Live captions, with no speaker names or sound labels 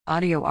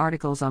Audio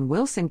articles on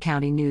Wilson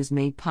County News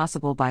made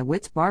possible by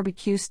Witt's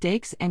Barbecue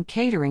Steaks and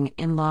Catering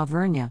in La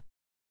Vernia.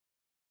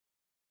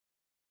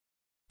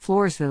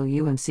 Floresville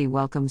UMC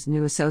welcomes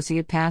new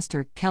Associate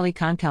Pastor, Kelly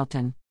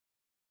Conkelton.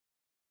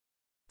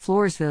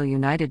 Floresville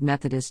United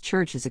Methodist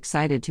Church is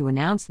excited to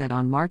announce that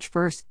on March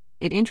 1st,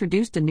 it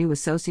introduced a new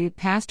Associate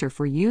Pastor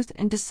for Youth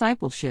and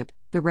Discipleship,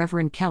 the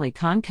Reverend Kelly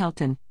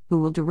Conkelton, who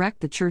will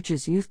direct the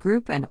church's youth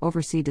group and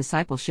oversee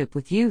discipleship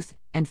with youth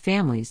and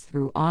families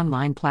through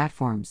online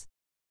platforms.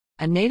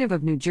 A native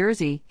of New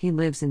Jersey, he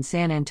lives in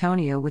San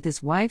Antonio with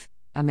his wife,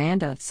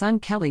 Amanda, son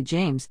Kelly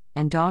James,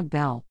 and dog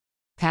Belle.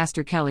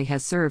 Pastor Kelly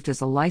has served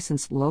as a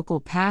licensed local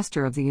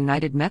pastor of the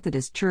United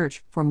Methodist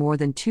Church for more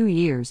than 2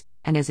 years,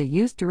 and as a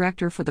youth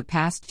director for the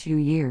past 2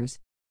 years.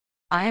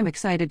 "I am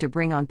excited to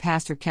bring on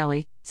Pastor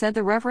Kelly," said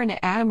the Reverend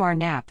Adam R.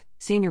 Knapp,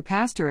 senior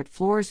pastor at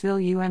Floresville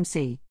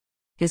UMC.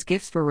 His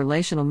gifts for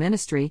relational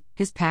ministry,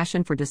 his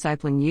passion for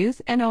discipling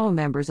youth and all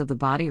members of the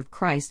body of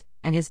Christ,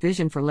 and his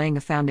vision for laying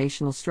a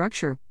foundational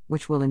structure,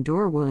 which will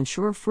endure, will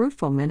ensure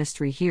fruitful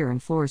ministry here in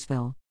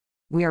Floresville.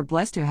 We are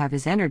blessed to have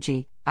his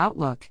energy,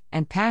 outlook,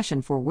 and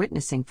passion for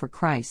witnessing for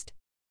Christ.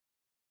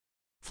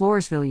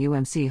 Floresville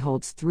UMC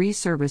holds 3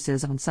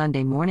 services on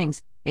Sunday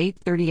mornings,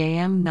 8:30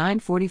 a.m.,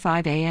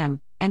 9:45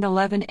 a.m., and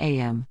 11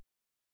 a.m.